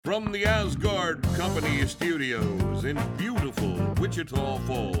From the Asgard Company Studios in beautiful Wichita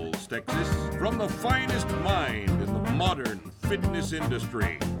Falls, Texas, from the finest mind in the modern fitness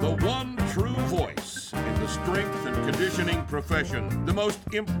industry, the one true voice in the strength and conditioning profession, the most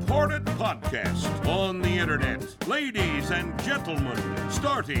important podcast on the internet. Ladies and gentlemen,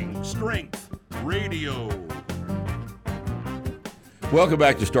 starting Strength Radio. Welcome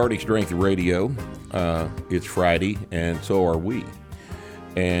back to Starting Strength Radio. It's Friday, and so are we.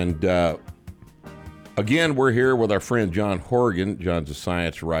 And again, we're here with our friend John Horgan. John's a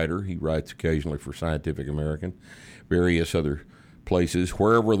science writer. He writes occasionally for Scientific American, various other places.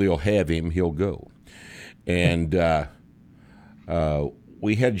 Wherever they'll have him, he'll go. And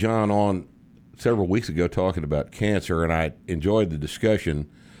we had John on several weeks ago talking about cancer, and I enjoyed the discussion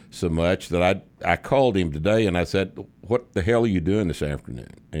so much that I called him today and I said, "What the hell are you doing this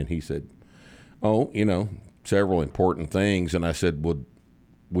afternoon?" And he said, "Oh, several important things." And I said, "Well,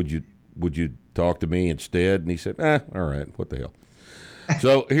 would you talk to me instead?" And he said, "All right, what the hell."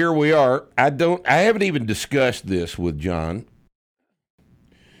 So here we are. I haven't even discussed this with John.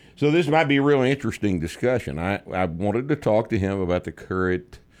 So this might be a real interesting discussion. I wanted to talk to him about the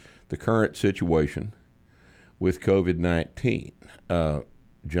current situation with COVID-19.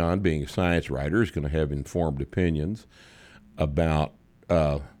 John, being a science writer, is going to have informed opinions about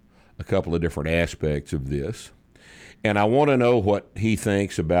a couple of different aspects of this. And I want to know what he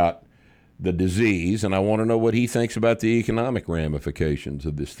thinks about the disease, and I want to know what he thinks about the economic ramifications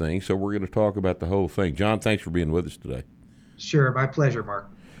of this thing. So we're going to talk about the whole thing. John, thanks for being with us today. Sure, my pleasure, Mark.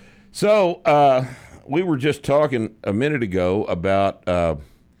 So we were just talking a minute ago about there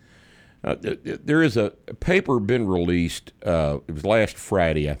is a paper been released. It was last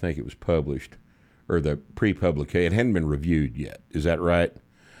Friday, I think it was published, or the pre-publication. It hadn't been reviewed yet. Is that right?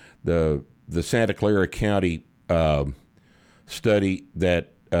 The Santa Clara County study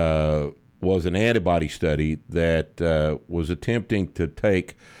that was an antibody study that was attempting to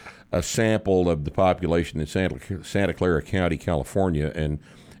take a sample of the population in Santa Clara County, California, and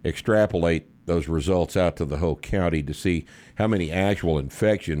extrapolate those results out to the whole county to see how many actual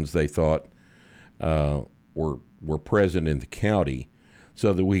infections they thought were present in the county,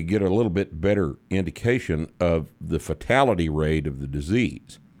 so that we could get a little bit better indication of the fatality rate of the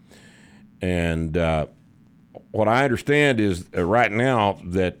disease. And what I understand is right now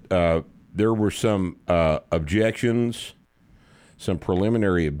that there were some objections, some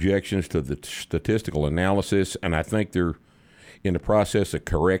preliminary objections to the statistical analysis, and I think they're in the process of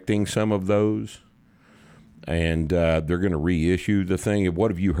correcting some of those, and they're going to reissue the thing.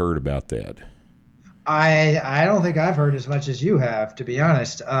 What have you heard about that? I don't think I've heard as much as you have, to be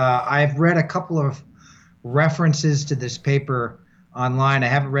honest. I've read a couple of references to this paper online. I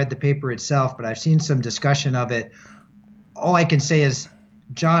haven't read the paper itself, but I've seen some discussion of it. All I can say is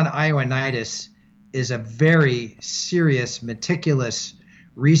John Ioannidis is a very serious, meticulous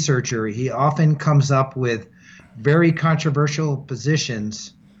researcher. He often comes up with very controversial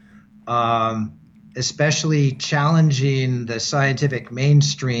positions, especially challenging the scientific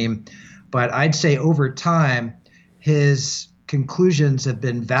mainstream. But I'd say over time, his conclusions have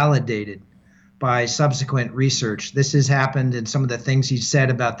been validated by subsequent research. This has happened in some of the things he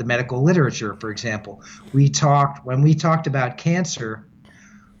said about the medical literature, for example. When we talked about cancer,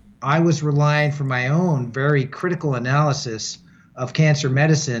 I was relying for my own very critical analysis of cancer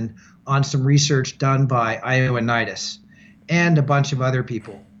medicine on some research done by Ioannidis and a bunch of other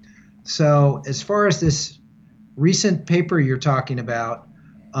people. So as far as this recent paper you're talking about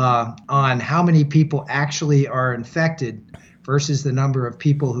on how many people actually are infected versus the number of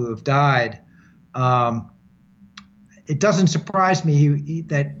people who have died, it doesn't surprise me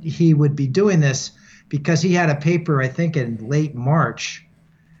that he would be doing this, because he had a paper, I think, in late March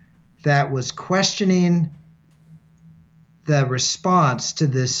that was questioning the response to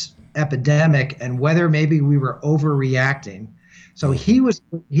this epidemic and whether maybe we were overreacting. So he was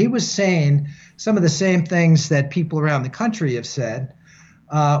saying some of the same things that people around the country have said,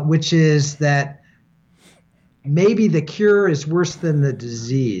 which is that maybe the cure is worse than the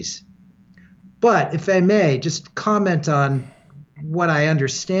disease. But if I may just comment on what I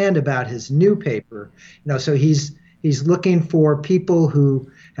understand about his new paper, so he's looking for people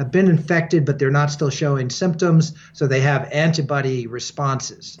who have been infected, but they're not still showing symptoms, so they have antibody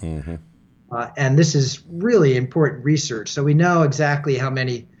responses. Mm-hmm. And this is really important research. So we know exactly how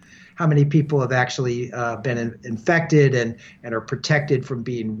many people have actually been infected and are protected from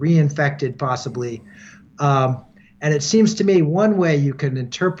being reinfected, possibly. And it seems to me one way you can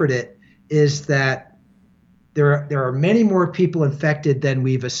interpret it is that there are many more people infected than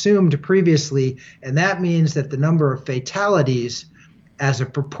we've assumed previously, and that means that the number of fatalities as a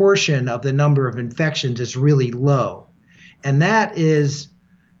proportion of the number of infections is really low. And that is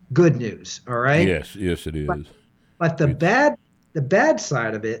good news, all right? Yes, it is. But the bad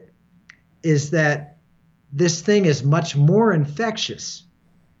side of it is that this thing is much more infectious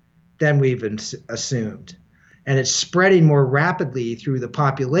than we've assumed. And it's spreading more rapidly through the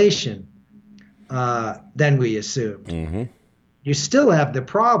population than we assumed. Mm-hmm. You still have the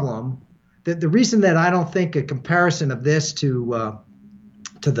problem that the reason that I don't think a comparison of this to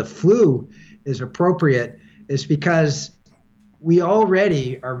the flu is appropriate is because we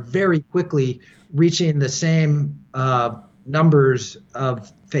already are very quickly reaching the same numbers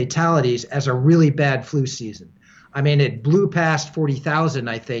of fatalities as a really bad flu season. I mean, it blew past 40,000,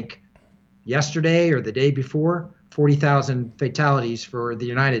 I think, yesterday or the day before, 40,000 fatalities for the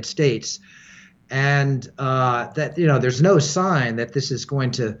United States. And that, there's no sign that this is going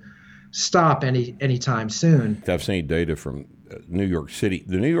to stop anytime soon. I've seen data from New York City.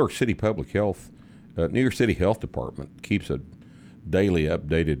 The New York City Public Health, New York City Health Department keeps a daily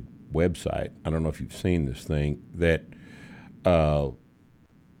updated website. I don't know if you've seen this thing, that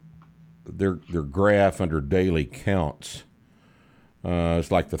their graph under daily counts,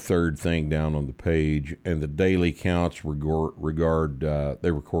 it's like the third thing down on the page, and the daily counts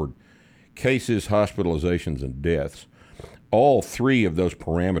they record cases, hospitalizations, and deaths. All three of those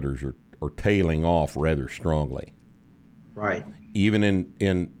parameters are tailing off rather strongly. Right. Even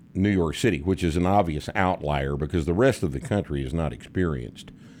in New York City, which is an obvious outlier because the rest of the country has not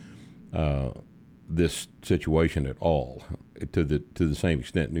experienced this situation at all to the same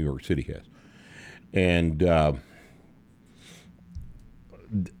extent New York City has. And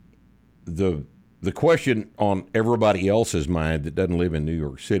the question on everybody else's mind that doesn't live in New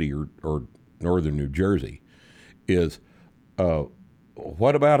York City or northern New Jersey is,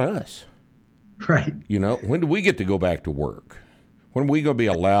 what about us? Right. When do we get to go back to work? When are we going to be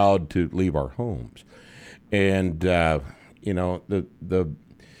allowed to leave our homes? And so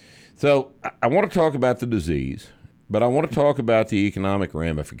I want to talk about the disease, but I want to talk about the economic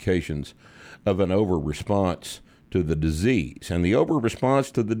ramifications of an over-response to the disease. And the over-response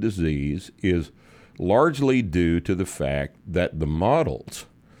to the disease is largely due to the fact that the models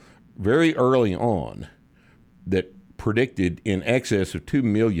very early on that predicted in excess of 2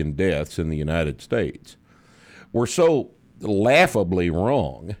 million deaths in the United States were so laughably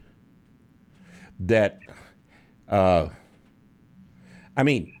wrong that,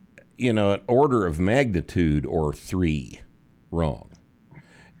 an order of magnitude or three wrong.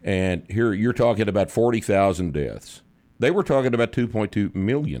 And here you're talking about 40,000 deaths. They were talking about 2.2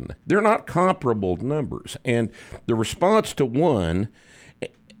 million. They're not comparable numbers. And the response to one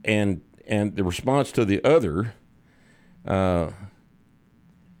and the response to the other, our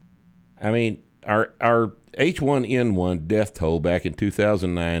H1N1 death toll back in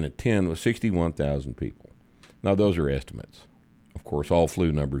 2009 and 10 was 61,000 people. Now, those are estimates. Of course, all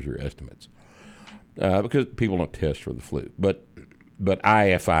flu numbers are estimates because people don't test for the flu. But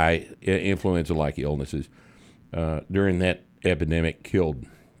IFI, influenza-like illnesses, during that epidemic killed,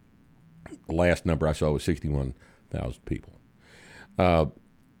 the last number I saw was 61,000 people.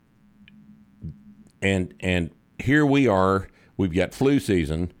 And here we are, we've got flu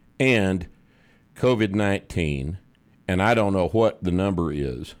season and COVID-19, and I don't know what the number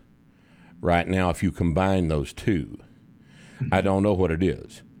is right now if you combine those two. I don't know what it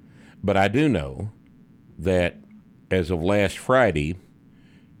is. But I do know that as of last Friday,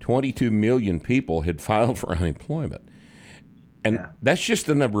 22 million people had filed for unemployment. And that's just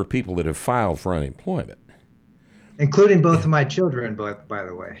the number of people that have filed for unemployment. Including both of my children, by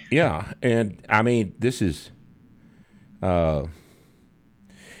the way. Yeah, and I mean, this is, I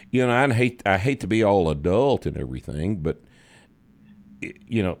hate to be all adult and everything, but,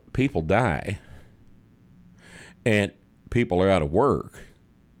 people die, and people are out of work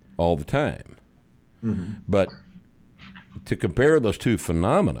all the time. Mm-hmm. But to compare those two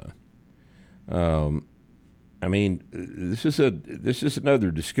phenomena, this is another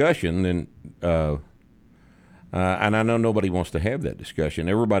discussion, and I know nobody wants to have that discussion.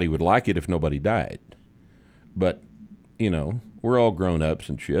 Everybody would like it if nobody died, but we're all grown ups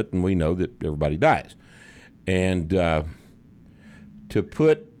and shit, and we know that everybody dies, and to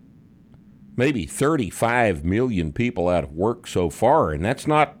put maybe 35 million people out of work so far, and that's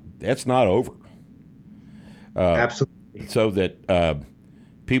not over. Absolutely. So that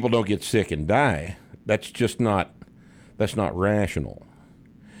people don't get sick and die. That's not rational.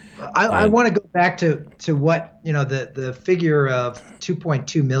 I want to go back to what the figure of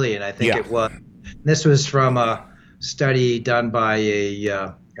 2.2 million. I think it was. This was from a study done by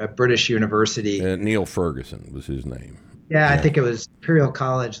a British university. Neil Ferguson was his name. Yeah, I Yeah. think it was Imperial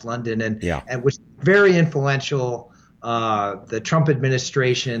College London, Yeah. and was very influential. The Trump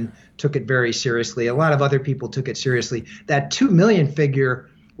administration took it very seriously. A lot of other people took it seriously. That 2 million figure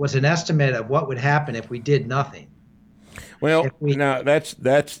was an estimate of what would happen if we did nothing. If Well, we now that's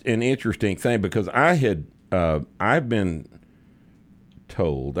an interesting thing because I've been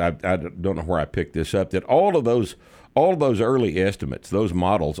told I don't know where I picked this up that all of those early estimates, those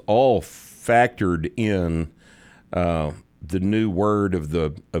models, all factored in the new word of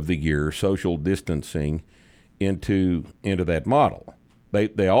the year, social distancing, into that model.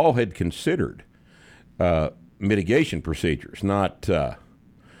 They all had considered mitigation procedures, not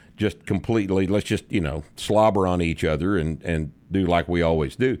just completely let's just slobber on each other and do like we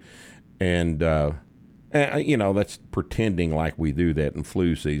always do, and that's pretending like we do that in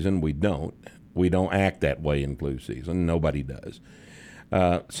flu season. We don't. We don't act that way in flu season. Nobody does.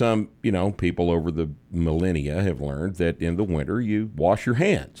 Some people over the millennia have learned that in the winter you wash your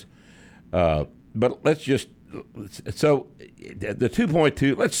hands. But let's just so the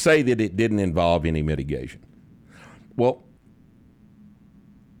 2.2. Let's say that it didn't involve any mitigation. Well,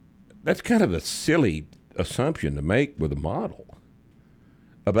 that's kind of a silly assumption to make with a model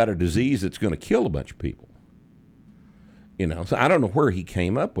about a disease that's going to kill a bunch of people. So I don't know where he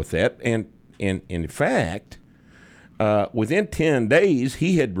came up with that. And in fact, within 10 days,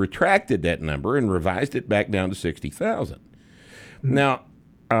 he had retracted that number and revised it back down to 60,000. Mm-hmm. Now,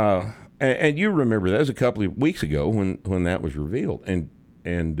 and you remember that was a couple of weeks ago when that was revealed. And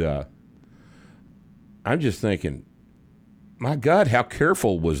I'm just thinking, my God, how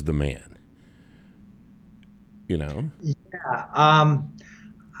careful was the man? Yeah.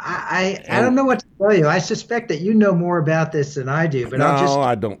 I don't know what to tell you. I suspect that you know more about this than I do, but no,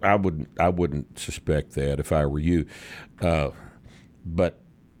 I don't. I wouldn't suspect that if I were you. But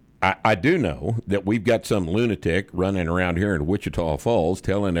I do know that we've got some lunatic running around here in Wichita Falls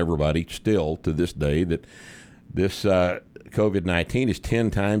telling everybody still to this day that this COVID-19 is 10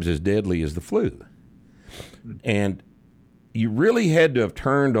 times as deadly as the flu. And you really had to have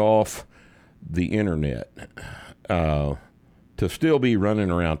turned off the internet to still be running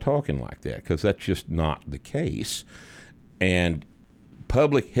around talking like that, because that's just not the case. And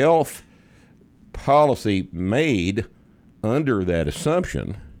public health policy made under that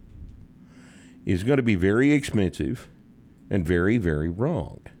assumption is going to be very expensive and very, very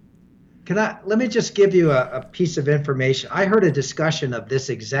wrong. Let me just give you a piece of information. I heard a discussion of this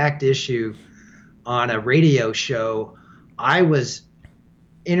exact issue on a radio show. I'm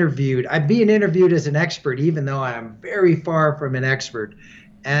being interviewed as an expert, even though I'm very far from an expert.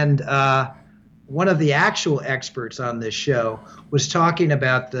 And one of the actual experts on this show was talking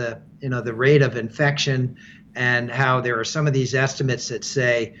about the rate of infection and how there are some of these estimates that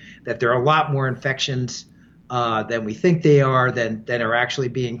say that there are a lot more infections than we think they are, than are actually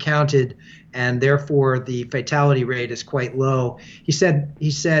being counted, and therefore the fatality rate is quite low. He said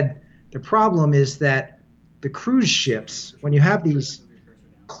the problem is that the cruise ships, when you have these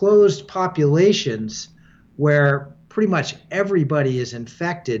closed populations where pretty much everybody is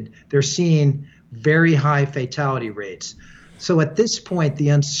infected, they're seeing very high fatality rates. So at this point, the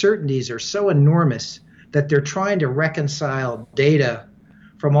uncertainties are so enormous that they're trying to reconcile data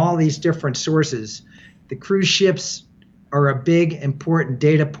from all these different sources. The cruise ships are a big, important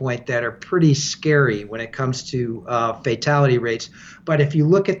data point that are pretty scary when it comes to fatality rates. But if you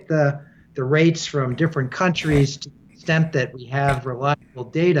look at the rates from different countries, to the extent that we have reliable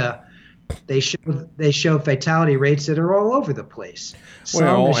data, they show fatality rates that are all over the place.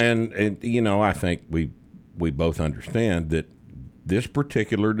 I think we both understand that this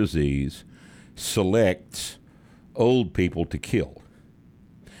particular disease selects old people to kill.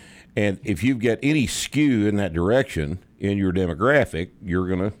 And if you've got any skew in that direction in your demographic, you're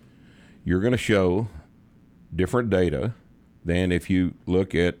gonna show different data than if you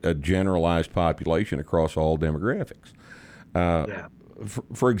look at a generalized population across all demographics.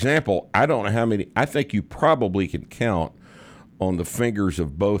 For example, I don't know how many. I think you probably can count on the fingers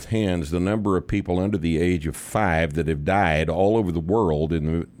of both hands the number of people under the age of 5 that have died all over the world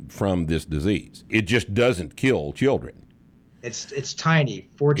from this disease. It just doesn't kill children. It's tiny,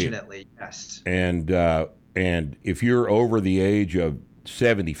 fortunately, yes. And if you're over the age of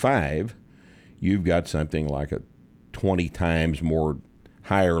 75, you've got something like a 20 times more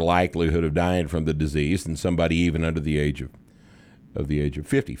higher likelihood of dying from the disease than somebody even under the age of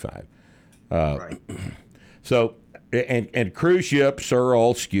 55. Right. So, and cruise ships are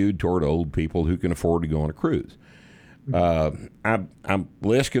all skewed toward old people who can afford to go on a cruise. I'm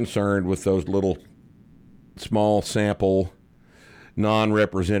less concerned with those little small sample,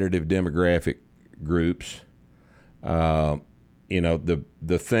 non-representative demographic groups The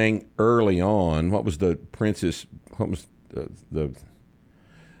thing early on. What was the Princess? What was the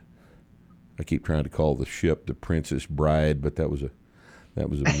I keep trying to call the ship the Princess Bride, but that was a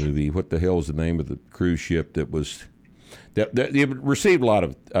movie. What the hell is the name of the cruise ship that it received a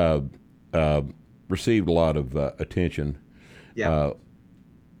lot of attention? Yeah.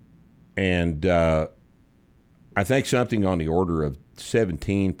 And I think something on the order of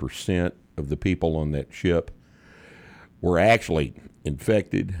 17% of the people on that ship were actually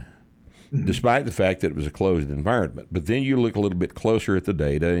infected, despite the fact that it was a closed environment. But then you look a little bit closer at the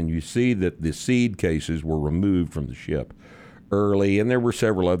data, and you see that the seed cases were removed from the ship early, and there were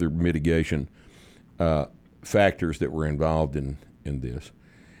several other mitigation factors that were involved in this.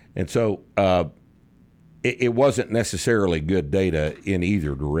 And so it wasn't necessarily good data in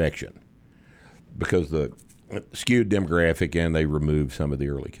either direction because the skewed demographic, and they removed some of the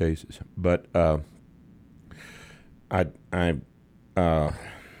early cases. But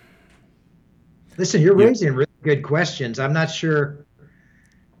listen, you're raising really good questions. I'm not sure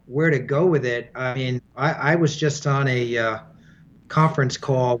where to go with it. I mean, I was just on a conference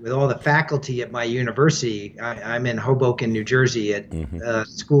call with all the faculty at my university. I'm in Hoboken, New Jersey, at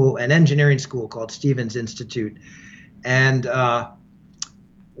an engineering school called Stevens Institute, and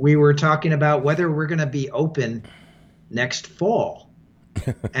we were talking about whether we're going to be open next fall,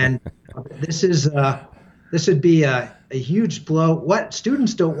 and this would be a huge blow. What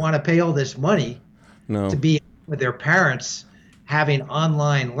students don't want to pay all this money to be with their parents having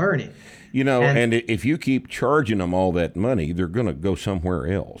online learning. And if you keep charging them all that money, they're going to go somewhere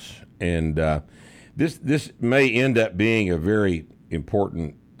else. And this may end up being a very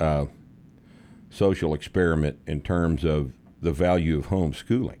important social experiment in terms of the value of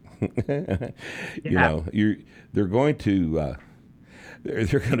homeschooling. There are going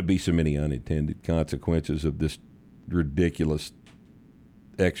to be so many unintended consequences of this ridiculous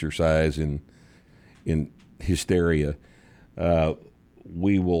exercise in hysteria.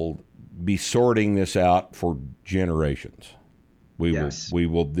 We will be sorting this out for generations. We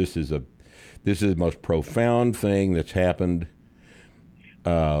will. This is the most profound thing that's happened,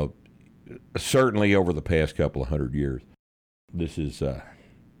 certainly over the past couple of 100 years. This is,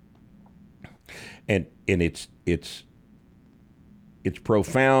 and it's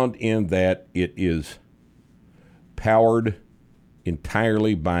profound in that it is powered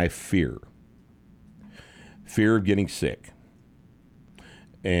entirely by fear of getting sick.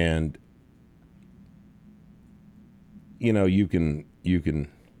 And you can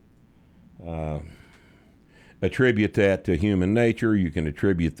attribute that to human nature. You can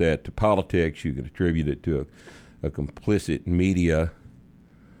attribute that to politics. You can attribute it to a complicit media.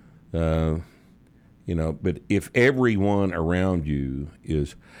 But if everyone around you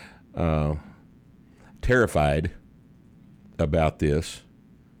is terrified about this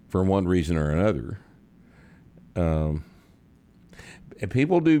for one reason or another, and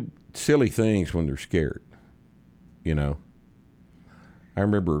people do silly things when they're scared. I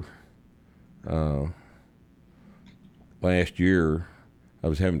remember last year I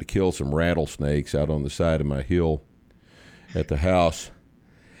was having to kill some rattlesnakes out on the side of my hill at the house,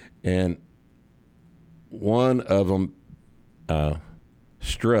 and one of them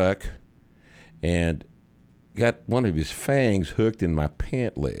struck and got one of his fangs hooked in my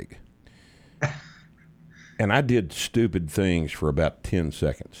pant leg. And I did stupid things for about 10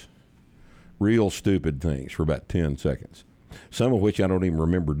 seconds. Real stupid things for about 10 seconds. Some of which I don't even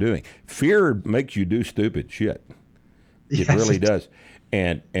remember doing. Fear makes you do stupid shit. It really does.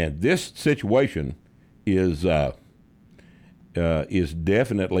 And this situation is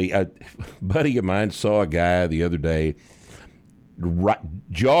definitely. A buddy of mine saw a guy the other day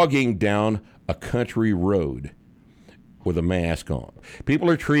jogging down a country road with a mask on.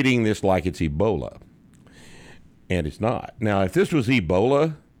 People are treating this like it's Ebola. And it's not. Now, if this was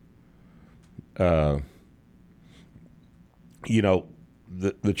Ebola, the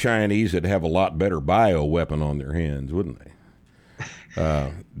Chinese would have a lot better bioweapon on their hands, wouldn't they?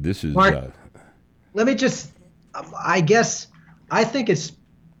 This is. Mark, let me just. I think it's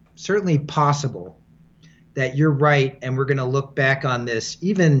certainly possible that you're right, and we're going to look back on this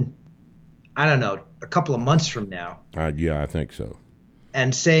even, I don't know, a couple of months from now. Yeah, I think so.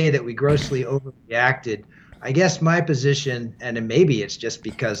 And say that we grossly overreacted. I guess my position, and maybe it's just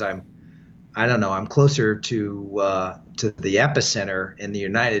because I'm closer to the epicenter in the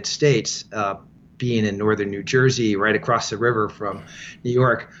United States, being in northern New Jersey, right across the river from New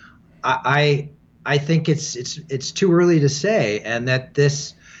York. I think it's too early to say, and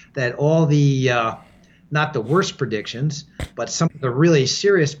that all the not the worst predictions, but some of the really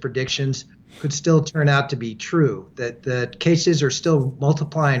serious predictions could still turn out to be true, that the cases are still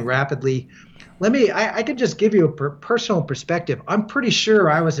multiplying rapidly. I can just give you a personal perspective. I'm pretty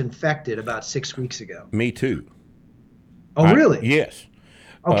sure I was infected about 6 weeks ago. Me too. Oh, really? Yes.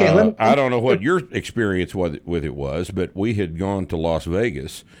 Okay. I don't know what your experience with it was, but we had gone to Las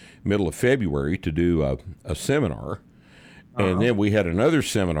Vegas middle of February to do a seminar. And then we had another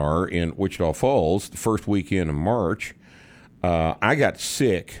seminar in Wichita Falls the first weekend of March. I got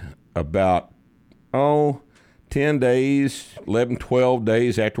sick about, 10 days, 11, 12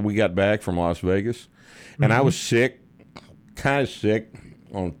 days after we got back from Las Vegas. And I was sick, kind of sick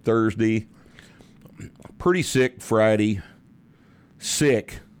on Thursday, pretty sick Friday,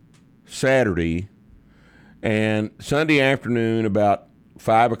 sick Saturday, and Sunday afternoon about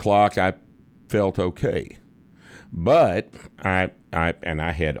 5 o'clock I felt okay. But I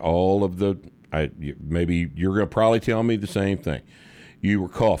had all of the, maybe you're going to probably tell me the same thing. You were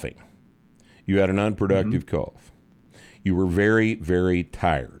coughing. You had an unproductive cough. You were very, very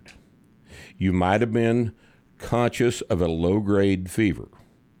tired. You might have been conscious of a low-grade fever,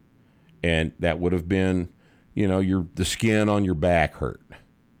 and that would have been, the skin on your back hurt.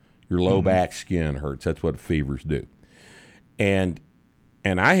 Your low back skin hurts. That's what fevers do. And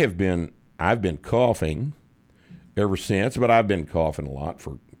I've been coughing ever since, but I've been coughing a lot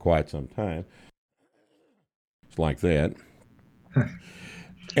for quite some time. It's like that.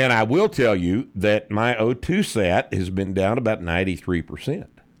 And I will tell you that my O2 sat has been down about 93%.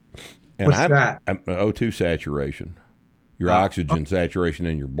 And What's that? O2 saturation, your oxygen saturation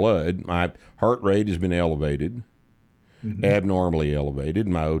in your blood. My heart rate has been elevated, abnormally elevated.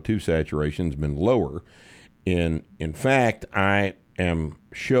 My O2 saturation has been lower. In fact, I am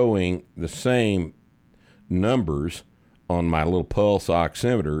showing the same numbers on my little pulse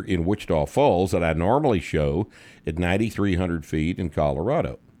oximeter in Wichita Falls that I normally show at 9,300 feet in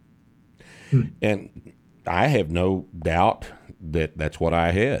Colorado. And I have no doubt that that's what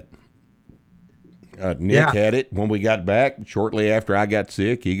I had. Nick had it when we got back. Shortly after I got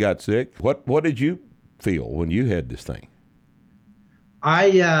sick, he got sick. What did you feel when you had this thing?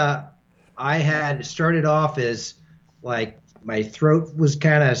 I had started off as like my throat was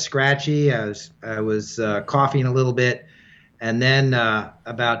kind of scratchy. I was coughing a little bit, and then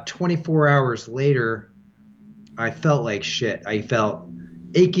about 24 hours later, I felt like shit. I felt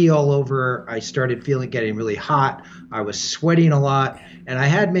achy all over. I started getting really hot. I was sweating a lot, and I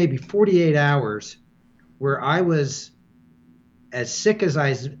had maybe 48 hours where I was as sick as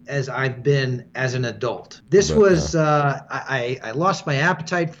I've been as an adult. This was I lost my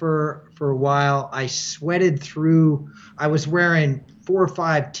appetite for a while. I sweated through. I was wearing 4 or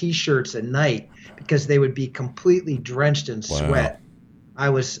 5 T-shirts a night because they would be completely drenched in sweat.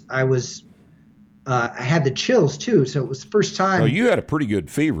 Wow. I had the chills too, so it was the first time. Oh, you had a pretty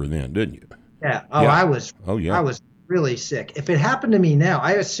good fever then, didn't you? Yeah. Oh, yeah. I was really sick. If it happened to me now,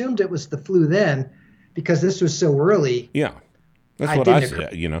 I assumed it was the flu then because this was so early. Yeah. That's what I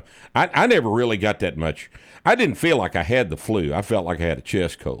said, I never really got that much. I didn't feel like I had the flu. I felt like I had a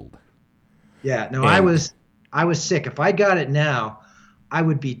chest cold. Yeah, no, I was sick. If I got it now, I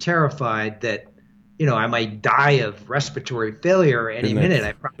would be terrified that, I might die of respiratory failure any minute.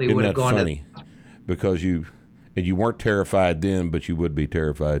 I probably would have gone funny? Because you weren't terrified then, but you would be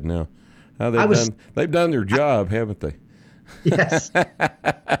terrified now. They've done their job, haven't they? Yes.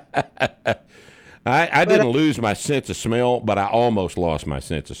 I didn't lose my sense of smell, but I almost lost my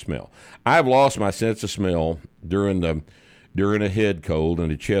sense of smell. I've lost my sense of smell during a head cold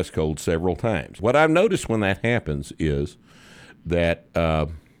and a chest cold several times. What I've noticed when that happens is that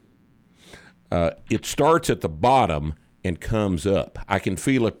it starts at the bottom and comes up. I can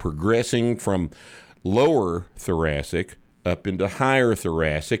feel it progressing from lower thoracic up into higher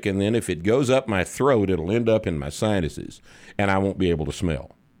thoracic, and then if it goes up my throat, it'll end up in my sinuses, and I won't be able to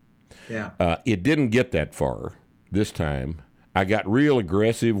smell. Yeah. It didn't get that far this time. I got real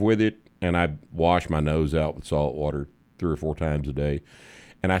aggressive with it, and I washed my nose out with salt water 3 or 4 times a day,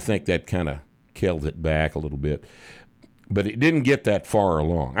 and I think that kind of killed it back a little bit. But it didn't get that far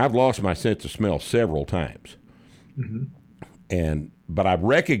along. I've lost my sense of smell several times. But I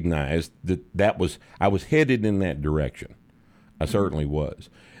recognized that I was headed in that direction. I certainly was.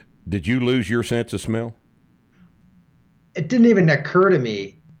 Did you lose your sense of smell? It didn't even occur to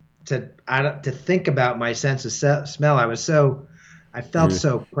me to think about my sense of smell. I felt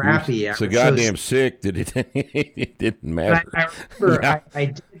so crappy. So goddamn sick that it didn't matter. I remember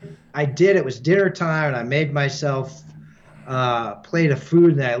I did. It was dinner time, and I made myself plate of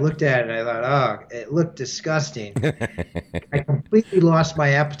food, and I looked at it, and I thought, oh, it looked disgusting. I completely lost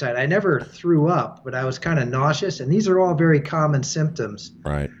my appetite. I never threw up, but I was kind of nauseous, and these are all very common symptoms.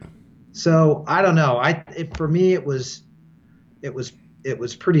 Right. So I don't know. For me, it was it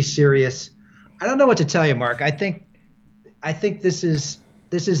was pretty serious. I don't know what to tell you, Mark. I think this is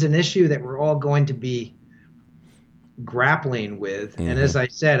an issue that we're all going to be grappling with. And Hmm. as I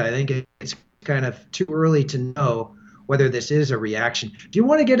said, I think it's kind of too early to know whether this is a reaction. Do you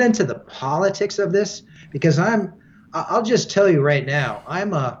want to get into the politics of this? Because I'll just tell you right now,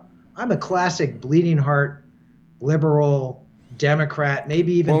 I'm a classic bleeding heart liberal Democrat,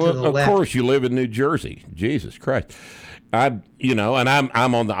 maybe even Well, to the of left. course, you live in New Jersey. Jesus Christ, and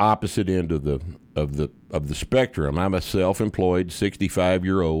I'm on the opposite end of the spectrum. I'm a self-employed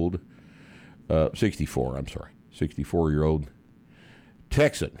 65-year-old, 64. I'm sorry, 64-year-old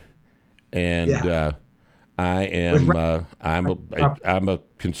Texan, and Yeah. I With am I'm a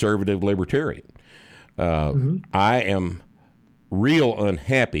conservative libertarian. Mhm. I am real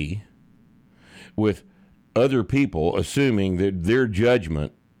unhappy with other people assuming that their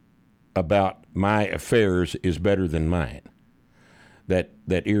judgment about my affairs is better than mine. That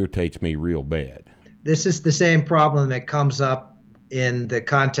irritates me real bad. This is the same problem that comes up in the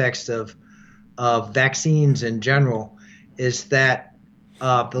context of vaccines in general, is that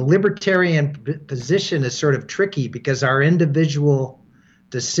the libertarian position is sort of tricky because our individual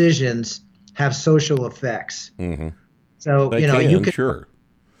decisions have social effects. Hmm. So, They you know, you can, can sure.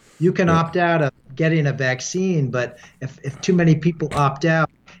 you can Yeah. opt out of getting a vaccine, but if too many people opt out,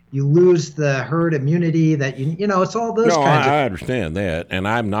 you lose the herd immunity that it's all those No, kinds of. I understand that, and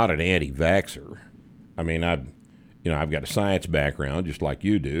I'm not an anti-vaxxer. I mean, I've got a science background just like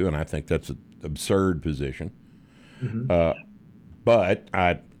you do, and I think that's an absurd position. Mhm. But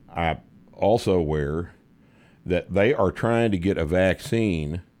I also aware that they are trying to get a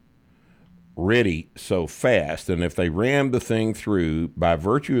vaccine ready so fast, and if they ram the thing through by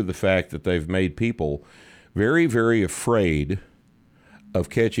virtue of the fact that they've made people very, very afraid of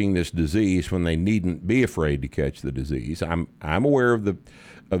catching this disease when they needn't be afraid to catch the disease. I'm aware of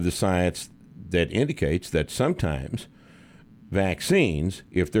the science that indicates that sometimes vaccines,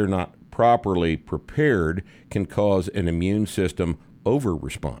 if they're not properly prepared, can cause an immune system over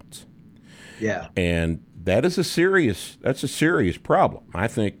response. Yeah. And that's a serious problem. I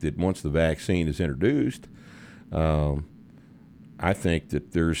think that once the vaccine is introduced, I think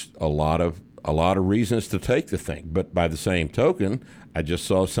that there's a lot of reasons to take the thing. But by the same token, I just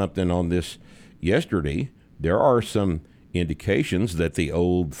saw something on this yesterday. There are some indications that the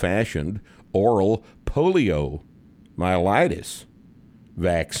old-fashioned oral poliomyelitis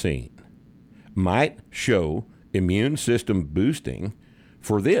vaccine might show immune system boosting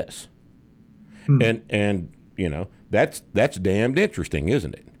for this. Hmm. And that's damned interesting,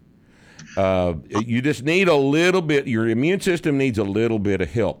 isn't it? You just need a little bit. Your immune system needs a little bit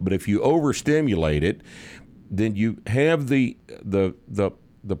of help, but if you overstimulate it, then you have the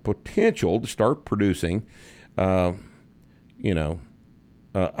potential to start producing, a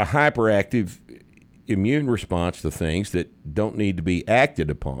hyperactive immune response to things that don't need to be acted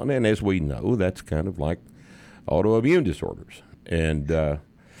upon. And as we know, that's kind of like autoimmune disorders. And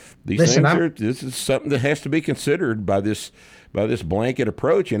these Listen, things this is something that has to be considered by this blanket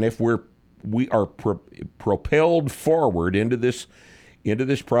approach. And if we are propelled forward into this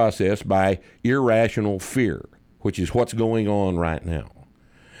process by irrational fear, which is what's going on right now,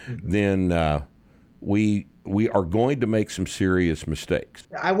 then we are going to make some serious mistakes.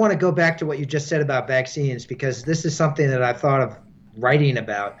 I want to go back to what you just said about vaccines because this is something that I thought of writing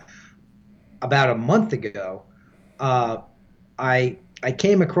about a month ago. I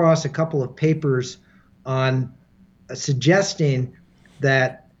came across a couple of papers on suggesting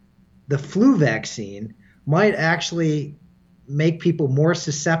that the flu vaccine might actually make people more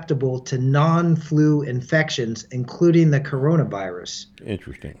susceptible to non-flu infections, including the coronavirus.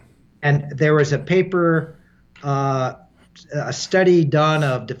 Interesting. And there was a paper, a study done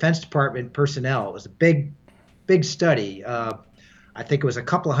of Defense Department personnel. It was a big study. I think it was a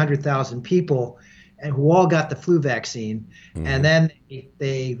couple of 100,000 people, and who all got the flu vaccine. Mm-hmm. And then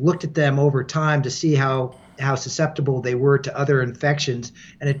they looked at them over time to see how susceptible they were to other infections.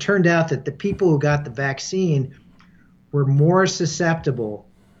 And it turned out that the people who got the vaccine were more susceptible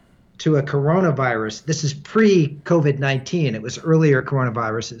to a coronavirus. This is pre-COVID-19. It was earlier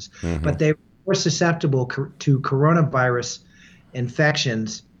coronaviruses, Mm-hmm. but they were more susceptible to coronavirus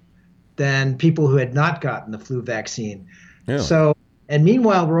infections than people who had not gotten the flu vaccine. Yeah. So, and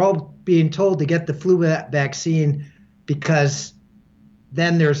meanwhile, we're all being told to get the flu vaccine because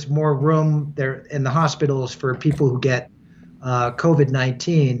then there's more room there in the hospitals for people who get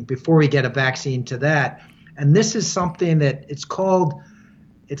COVID-19 before we get a vaccine to that. And this is something that it's called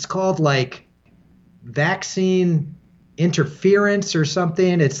like vaccine interference or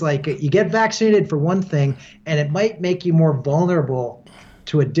something. It's like you get vaccinated for one thing, and it might make you more vulnerable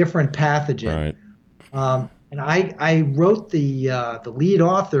to a different pathogen. Right. And I wrote the lead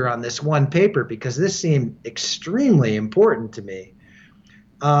author on this one paper because this seemed extremely important to me,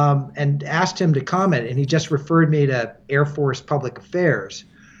 and asked him to comment, and he just referred me to Air Force Public Affairs.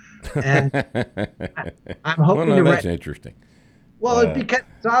 And I'm hoping well, no, to that's write. interesting. Well, because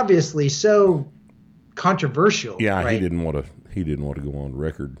it's obviously so controversial. Yeah, right? he didn't want to. He didn't want to go on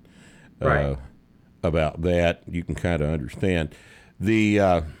record Right. about that. You can kind of understand the.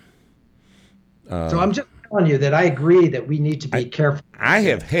 So I'm just telling you that I agree that we need to be careful. I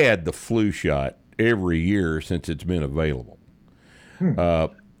have had the flu shot every year since it's been available.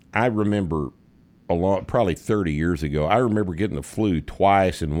 I remember probably 30 years ago. I remember getting the flu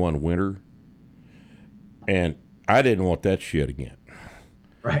twice in one winter, and I didn't want that shit again.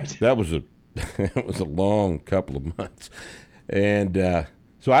 Right. That was it was a long couple of months, and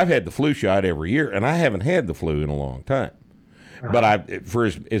so I've had the flu shot every year, and I haven't had the flu in a long time. But for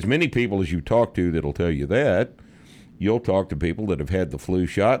as many people as you talk to that'll tell you that, you'll talk to people that have had the flu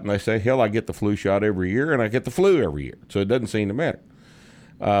shot, and they say, hell, I get the flu shot every year, and I get the flu every year. So it doesn't seem to matter.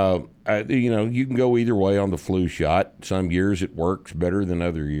 You can go either way on the flu shot. Some years it works better than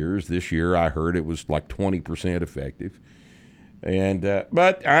other years. This year I heard it was like 20% effective. And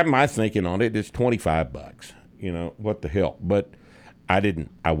but my thinking on it is $25. What the hell? But I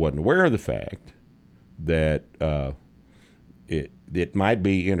wasn't aware of the fact that it might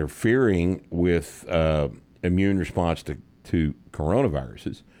be interfering with immune response to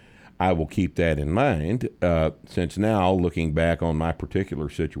coronaviruses. I will keep that in mind, since now, looking back on my particular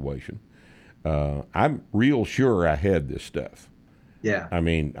situation, I'm real sure I had this stuff. Yeah. I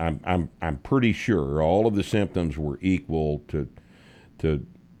mean, I'm pretty sure all of the symptoms were equal to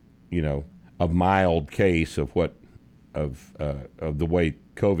a mild case of the way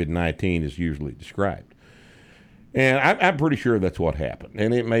COVID-19 is usually described. And I'm pretty sure that's what happened.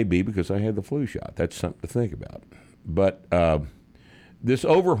 And it may be because I had the flu shot. That's something to think about. But this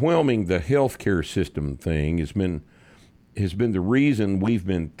overwhelming the healthcare system thing has been the reason we've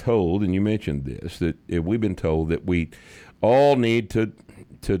been told, and you mentioned this, that we've been told that we all need to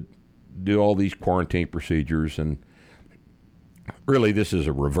do all these quarantine procedures, and really this is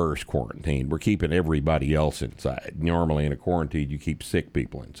a reverse quarantine. We're keeping everybody else inside. Normally in a quarantine you keep sick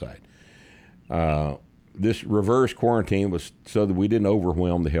people inside. This reverse quarantine was so that we didn't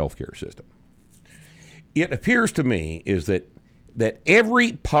overwhelm the healthcare system. It appears to me is that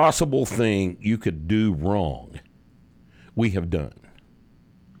every possible thing you could do wrong, we have done.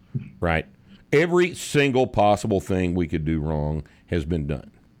 Right? Every single possible thing we could do wrong has been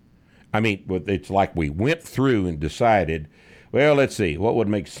done. I mean, it's like we went through and decided, well, let's see, what would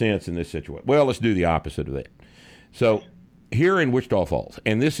make sense in this situation? Well, let's do the opposite of that. So here in Wichita Falls,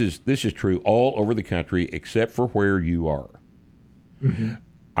 and this is true all over the country except for where you are,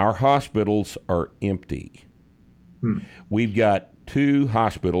 our hospitals are empty. We've got 2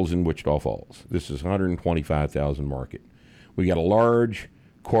 hospitals in Wichita Falls. This is 125,000 market. We got a large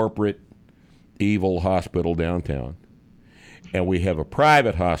corporate evil hospital downtown, and we have a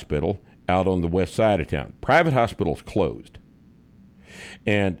private hospital out on the west side of town. Private hospital's closed,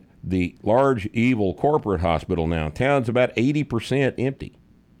 and the large evil corporate hospital downtown is about 80% empty.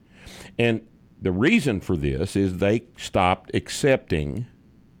 And the reason for this is they stopped accepting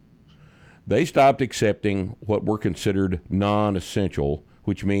what were considered non-essential,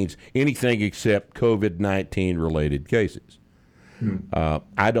 which means anything except COVID-19 related cases.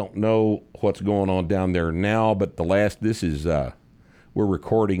 I don't know what's going on down there now, but we're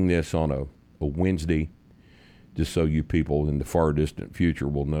recording this on a Wednesday, just so you people in the far distant future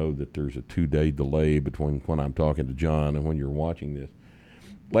will know that there's a 2-day delay between when I'm talking to John and when you're watching this.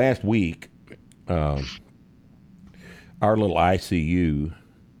 Last week, our little ICU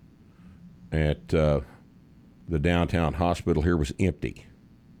at the downtown hospital here was empty.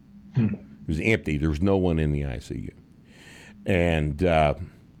 It was empty. There was no one in the ICU. And the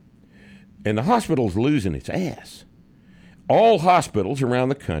hospital's losing its ass. All hospitals around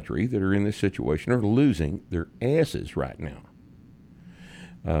the country that are in this situation are losing their asses right now.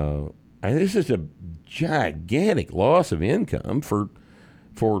 And this is a gigantic loss of income for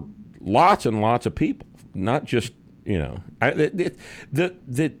lots and lots of people. Not just,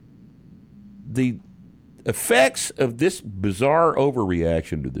 the effects of this bizarre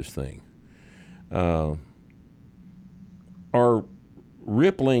overreaction to this thing are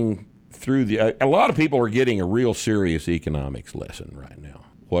rippling through a lot of people are getting a real serious economics lesson right now.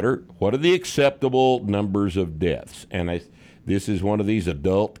 What are the acceptable numbers of deaths? And this is one of these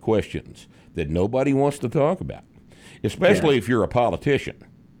adult questions that nobody wants to talk about. especially if you're a politician.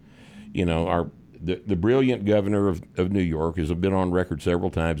 You know, the brilliant governor of New York has been on record several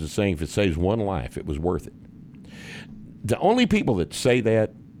times as saying if it saves one life, it was worth it. The only people that say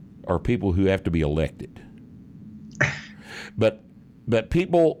that are people who have to be elected. But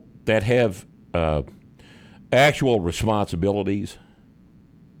people that have actual responsibilities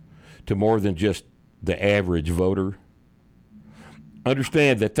to more than just the average voter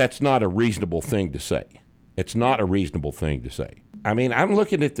understand that that's not a reasonable thing to say. It's not a reasonable thing to say. I mean, I'm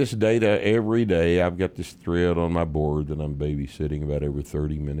looking at this data every day. I've got this thread on my board that I'm babysitting about every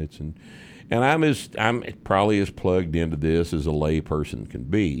 30 minutes, and I'm probably as plugged into this as a lay person can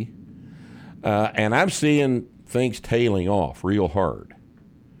be, and I'm seeing things tailing off real hard.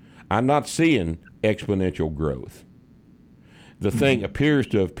 I'm not seeing exponential growth. The thing appears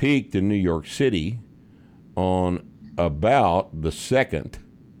to have peaked in New York City on about the 2nd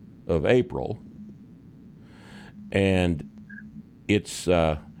of April, and it's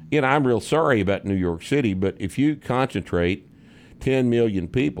I'm real sorry about New York City, but if you concentrate 10 million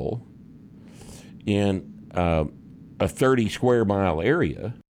people in a 30 square mile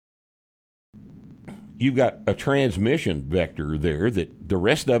area, you've got a transmission vector there that the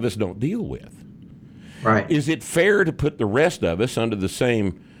rest of us don't deal with. Right. Is it fair to put the rest of us under the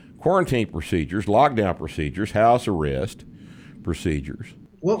same quarantine procedures, lockdown procedures, house arrest procedures?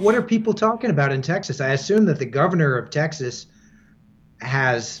 What are people talking about in Texas? I assume that the governor of Texas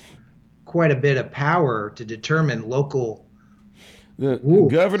has quite a bit of power to determine local The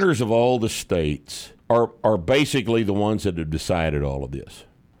governors of all the states are basically the ones that have decided all of this.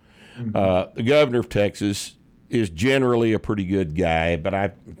 The governor of Texas is generally a pretty good guy, but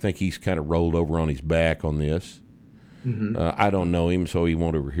I think he's kind of rolled over on his back on this. I don't know him, so he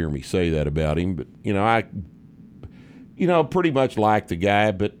won't ever hear me say that about him. But I pretty much like the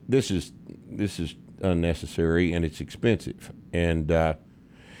guy, but this is unnecessary and it's expensive, and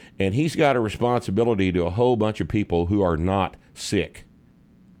he's got a responsibility to a whole bunch of people who are not sick.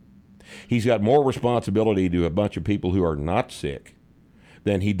 He's got more responsibility to a bunch of people who are not sick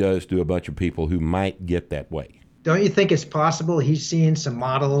than he does to a bunch of people who might get that way. Don't you think it's possible he's seeing some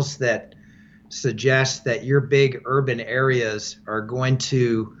models that suggest that your big urban areas are going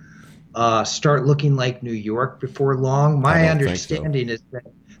to start looking like New York before long? My understanding is that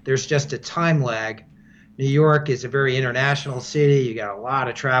there's just a time lag. New York is a very international city. You got a lot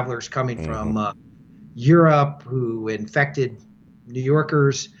of travelers coming from Europe who infected New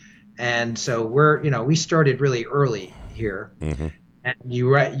Yorkers. And so we started really early here. And you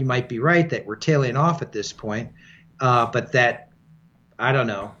might be right that we're tailing off at this point. But that, I don't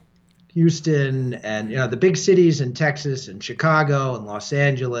know, Houston and, the big cities in Texas and Chicago and Los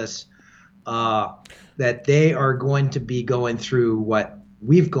Angeles, that they are going to be going through what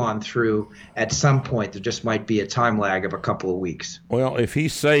we've gone through at some point. There just might be a time lag of a couple of weeks. Well, if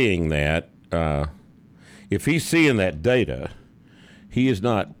he's saying that, if he's seeing that data, he is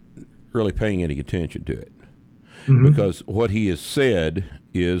not really paying any attention to it. Because what he has said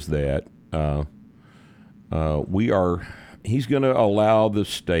is that he's going to allow the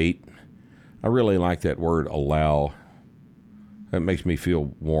state. I really like that word, allow. That makes me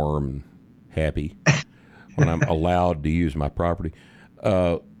feel warm and happy when I'm allowed to use my property.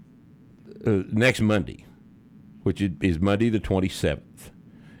 Next Monday, which is Monday the 27th,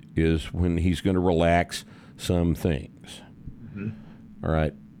 is when he's going to relax some things. All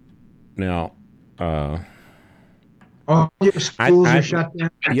right. Now, all your schools are shut down?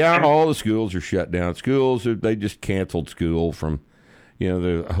 Yeah, all the schools are shut down. They just canceled school from,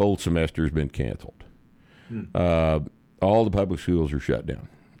 the whole semester has been canceled. All the public schools are shut down.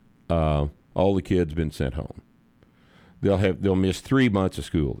 All the kids been sent home. They'll miss 3 months of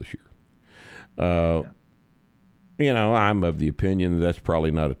school this year. I'm of the opinion that's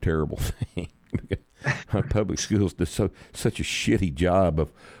probably not a terrible thing. Public schools do such a shitty job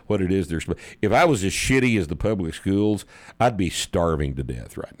of what it is. If I was as shitty as the public schools, I'd be starving to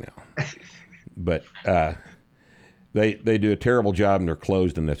death right now. But they do a terrible job and they're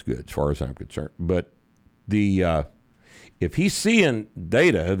closed, and that's good as far as I'm concerned. But if he's seeing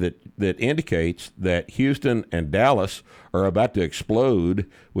data that indicates that Houston and Dallas are about to explode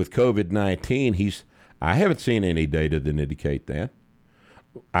with COVID-19, I haven't seen any data that indicate that.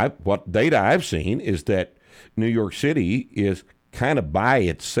 What data I've seen is that New York City is kind of by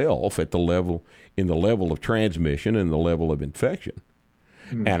itself in the level of transmission and the level of infection.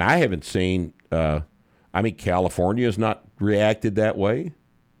 And I haven't seen, California has not reacted that way.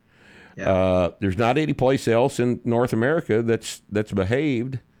 There's not any place else in North America that's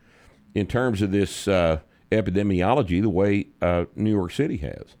behaved in terms of this epidemiology the way New York City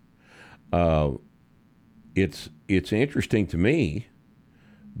has. it's interesting to me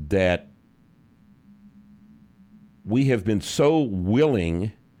that we have been so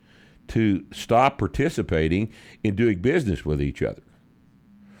willing to stop participating in doing business with each other.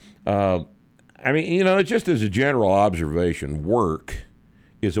 I mean, just as a general observation, work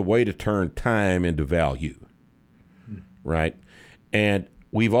is a way to turn time into value, right? And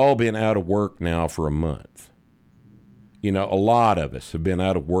we've all been out of work now for a month. A lot of us have been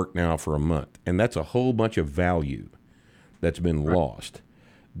out of work now for a month, and that's a whole bunch of value that's been lost.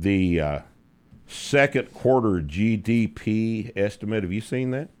 The second quarter GDP estimate, have you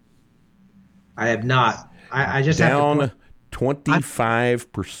seen that? I have not. I just down have to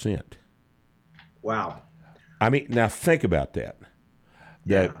 25%. Wow. I mean, now think about that.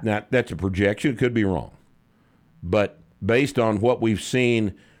 Now, that's a projection. It could be wrong. But based on what we've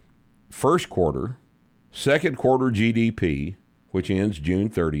seen first quarter, second quarter GDP, which ends June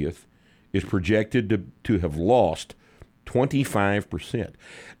 30th, is projected to have lost 25%.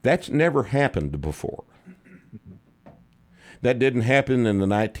 That's never happened before. That didn't happen in the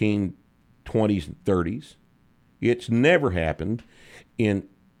 1920s and 30s. It's never happened in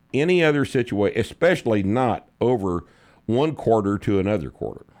any other situation, especially not over one quarter to another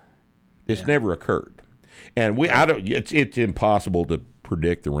quarter. It's never occurred. And it's impossible to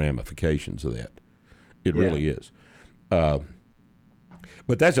predict the ramifications of that. It really is. But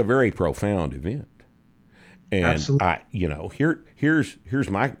that's a very profound event. And absolutely. Here's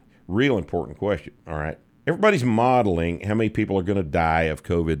my real important question. All right. Everybody's modeling how many people are going to die of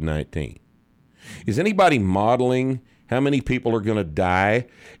COVID-19. Is anybody modeling how many people are going to die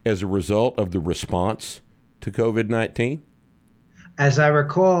as a result of the response to COVID-19? As I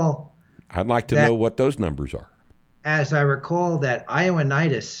recall, I'd like to know what those numbers are. As I recall, that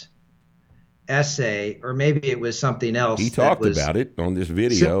Ioannidis essay, or maybe it was something else. He talked about it on this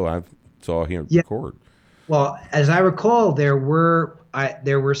video. I saw him record. Well, as I recall, there were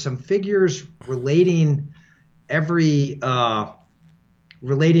some figures relating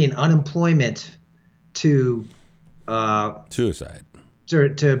relating unemployment to suicide,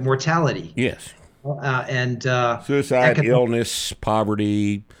 to mortality. Yes, and suicide, illness,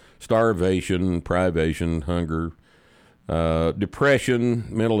 poverty, starvation, privation, hunger, depression,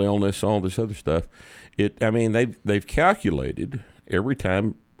 mental illness, all this other stuff. They've calculated every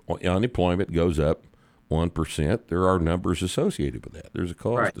time unemployment goes up 1%, there are numbers associated with that. There's a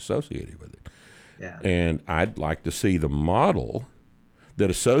cost associated with it. Yeah. And I'd like to see the model that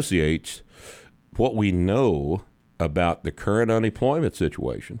associates what we know about the current unemployment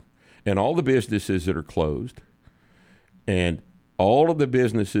situation and all the businesses that are closed and all of the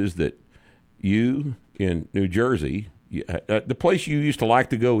businesses that you in New Jersey, the place you used to like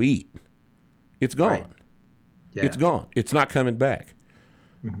to go eat, it's gone. Right. Yeah. It's gone. It's not coming back.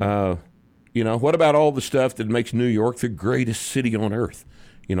 Mm-hmm. What about all the stuff that makes New York the greatest city on earth?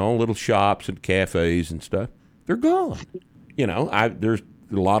 Little shops and cafes and stuff. They're gone. There's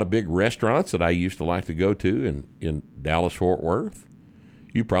a lot of big restaurants that I used to like to go to in Dallas-Fort Worth.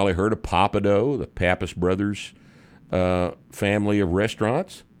 You probably heard of Pappadeaux, the Pappas Brothers family of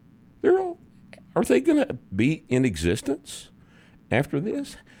restaurants. Are they going to be in existence after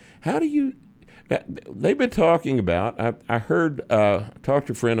this? How do you... They've been talking about, I heard, talked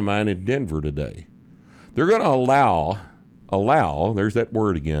to a friend of mine in Denver today. They're going to allow, there's that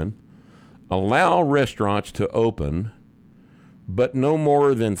word again, allow restaurants to open, but no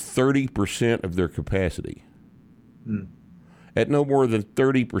more than 30% of their capacity. At no more than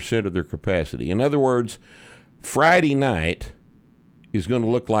 30% of their capacity. In other words, Friday night is going to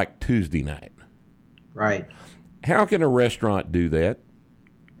look like Tuesday night. Right. How can a restaurant do that?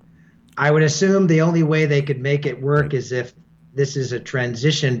 I would assume the only way they could make it work is if this is a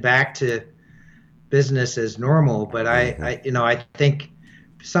transition back to business as normal. But I think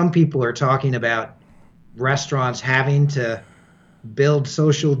some people are talking about restaurants having to build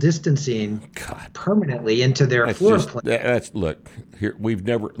social distancing permanently into their floor plan.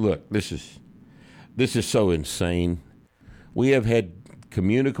 This is so insane. We have had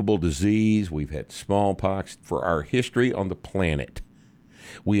communicable disease. We've had smallpox for our history on the planet.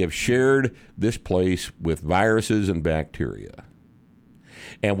 We have shared this place with viruses and bacteria,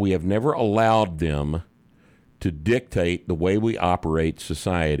 and we have never allowed them to dictate the way we operate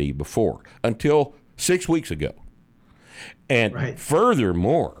society before, until 6 weeks ago. And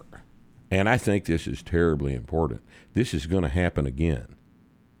furthermore, and I think this is terribly important, this is going to happen again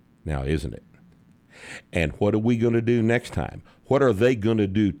now, isn't it? And what are we going to do next time? What are they going to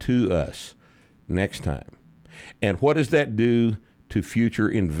do to us next time? And what does that do to future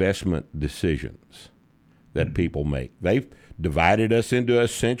investment decisions that people make? They've divided us into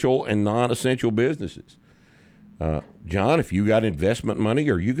essential and non-essential businesses. John, if you got investment money,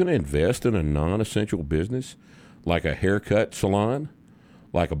 are you going to invest in a non-essential business like a haircut salon,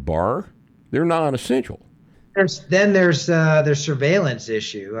 like a bar? They're non-essential. There's surveillance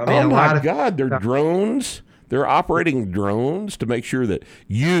issue. I mean, Oh a lot my of God, they're drones. They're operating drones to make sure that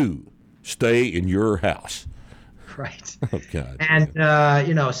you stay in your house. right, Oh God.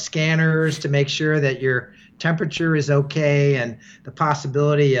 and scanners to make sure that your temperature is okay, and the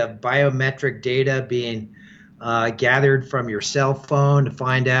possibility of biometric data being gathered from your cell phone to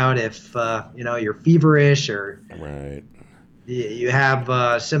find out if you're feverish or Right. you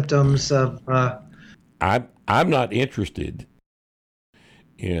have symptoms of. I'm not interested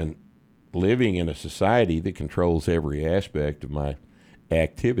in living in a society that controls every aspect of my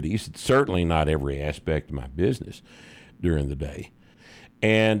activities. It's certainly not every aspect of my business during the day.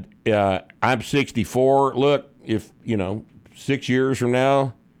 And I'm 64. Look, if 6 years from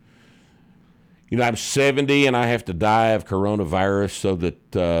now, I'm 70 and I have to die of coronavirus so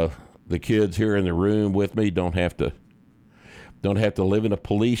that the kids here in the room with me don't have to live in a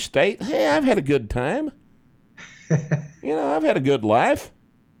police state. Hey, I've had a good time. I've had a good life.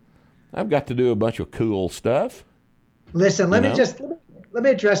 I've got to do a bunch of cool stuff. Listen, let me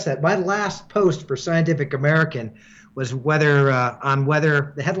address that. My last post for Scientific American was whether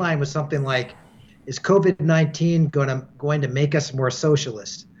the headline was something like, "Is COVID-19 going to make us more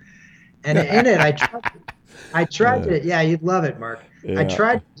socialist?" And in it, I tried to, yeah, you'd love it, Mark. Yeah. I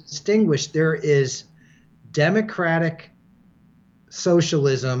tried to distinguish there is democratic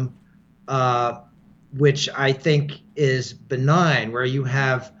socialism, which I think is benign, where you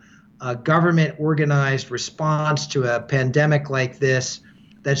have a government organized response to a pandemic like this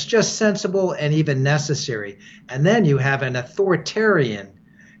that's just sensible and even necessary. And then you have an authoritarian,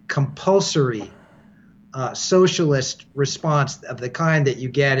 compulsory socialist response of the kind that you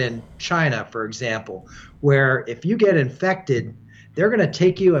get in China, for example, where if you get infected, they're going to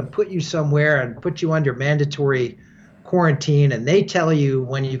take you and put you somewhere and put you under mandatory quarantine, and they tell you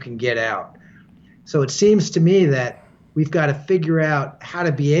when you can get out. So it seems to me that we've got to figure out how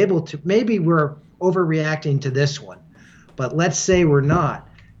to be able to, maybe we're overreacting to this one, but let's say we're not.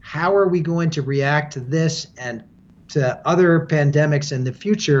 How are we going to react to this and to other pandemics in the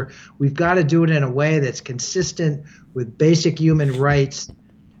future? We've got to do it in a way that's consistent with basic human rights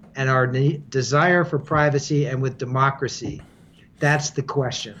and our desire for privacy and with democracy. That's the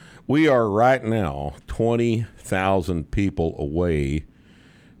question. We are right now 20,000 people away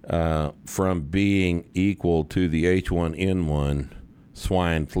from being equal to the H1N1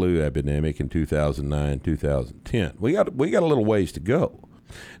 swine flu epidemic in 2009, 2010. We got a little ways to go.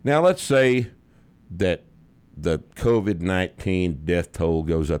 Now, let's say that the COVID-19 death toll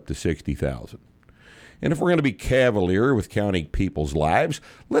goes up to 60,000. And if we're going to be cavalier with counting people's lives,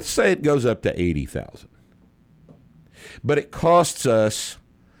 let's say it goes up to 80,000. But it costs us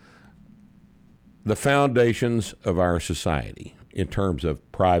the foundations of our society in terms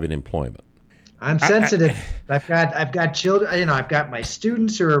of private employment. I'm sensitive. I've got children. I've got my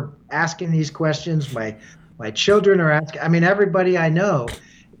students who are asking these questions. My children are asking. I mean, everybody I know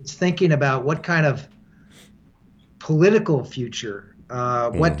is thinking about what kind of political future,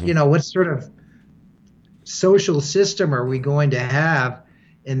 what sort of social system are we going to have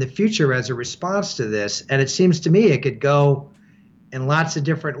in the future as a response to this? And it seems to me it could go in lots of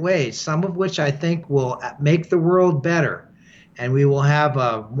different ways, some of which I think will make the world better. And we will have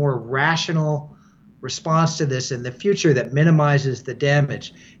a more rational response to this in the future that minimizes the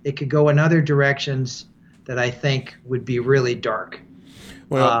damage. It could go in other directions that I think would be really dark.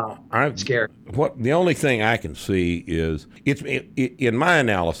 Well, I'm scared. The only thing I can see is in my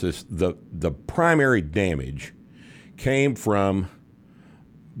analysis, the primary damage came from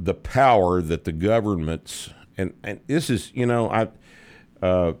the power that the governments and this is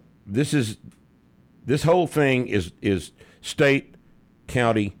this whole thing is state,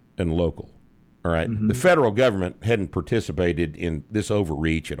 county, and local. All right, The federal government hadn't participated in this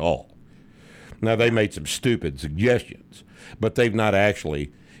overreach at all. Now, they made some stupid suggestions, but they've not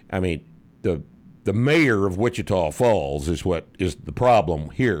actually. I mean, the mayor of Wichita Falls is what is the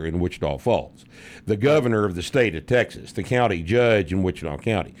problem here in Wichita Falls. The governor of the state of Texas, the county judge in Wichita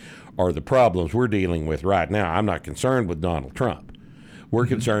County, are the problems we're dealing with right now. I'm not concerned with Donald Trump. We're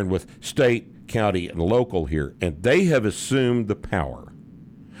concerned with state, county, and local here, and they have assumed the power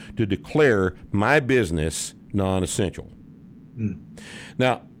to declare my business non-essential.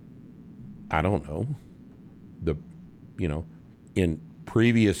 Now, I don't know. In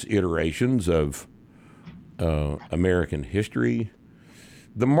previous iterations of American history,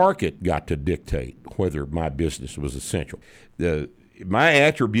 the market got to dictate whether my business was essential. My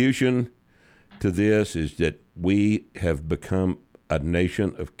attribution to this is that we have become a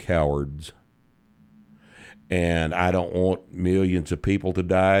nation of cowards. And I don't want millions of people to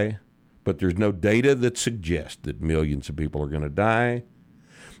die, but there's no data that suggests that millions of people are going to die.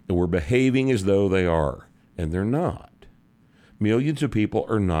 And we're behaving as though they are, and they're not. Millions of people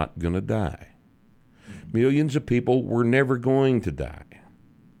are not going to die. Millions of people were never going to die.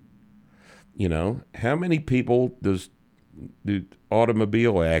 You know, how many people do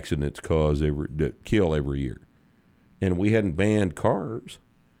automobile accidents kill every year? And we hadn't banned cars.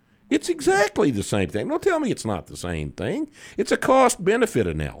 It's exactly the same thing. Don't tell me it's not the same thing. It's a cost-benefit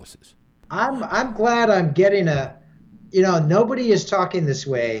analysis. I'm glad I'm getting nobody is talking this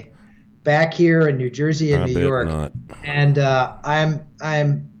way back here in New Jersey and New York. Not. And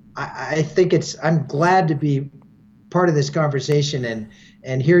I'm glad to be part of this conversation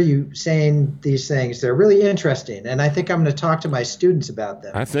and hear you saying these things. They're really interesting. And I think I'm going to talk to my students about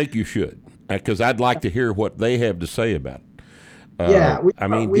them. I think you should, because I'd like to hear what they have to say about it.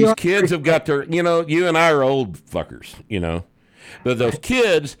 These kids have got their, you and I are old fuckers, but those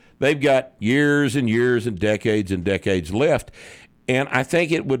kids, they've got years and years and decades left. And I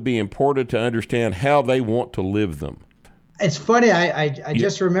think it would be important to understand how they want to live them. It's funny. I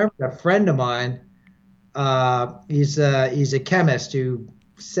just remembered a friend of mine. He's a chemist who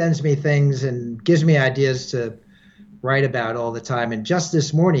sends me things and gives me ideas to write about all the time. And just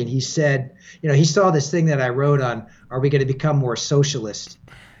this morning, he said, he saw this thing that I wrote on, are we going to become more socialist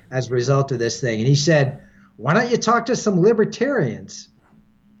as a result of this thing? And he said, why don't you talk to some libertarians?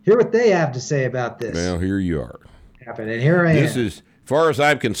 Hear what they have to say about this. Well, here you are. And here I am. This is, as far as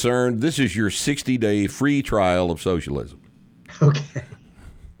I'm concerned, this is your 60-day free trial of socialism. Okay.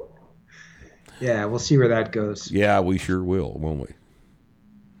 Yeah, we'll see where that goes. Yeah, we sure will, won't we?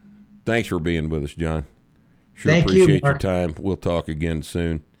 Thanks for being with us, John. Thank you, appreciate Mark. your time. We'll talk again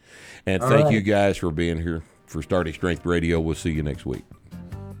soon. And thank you guys for being here for Starting Strength Radio. We'll see you next week.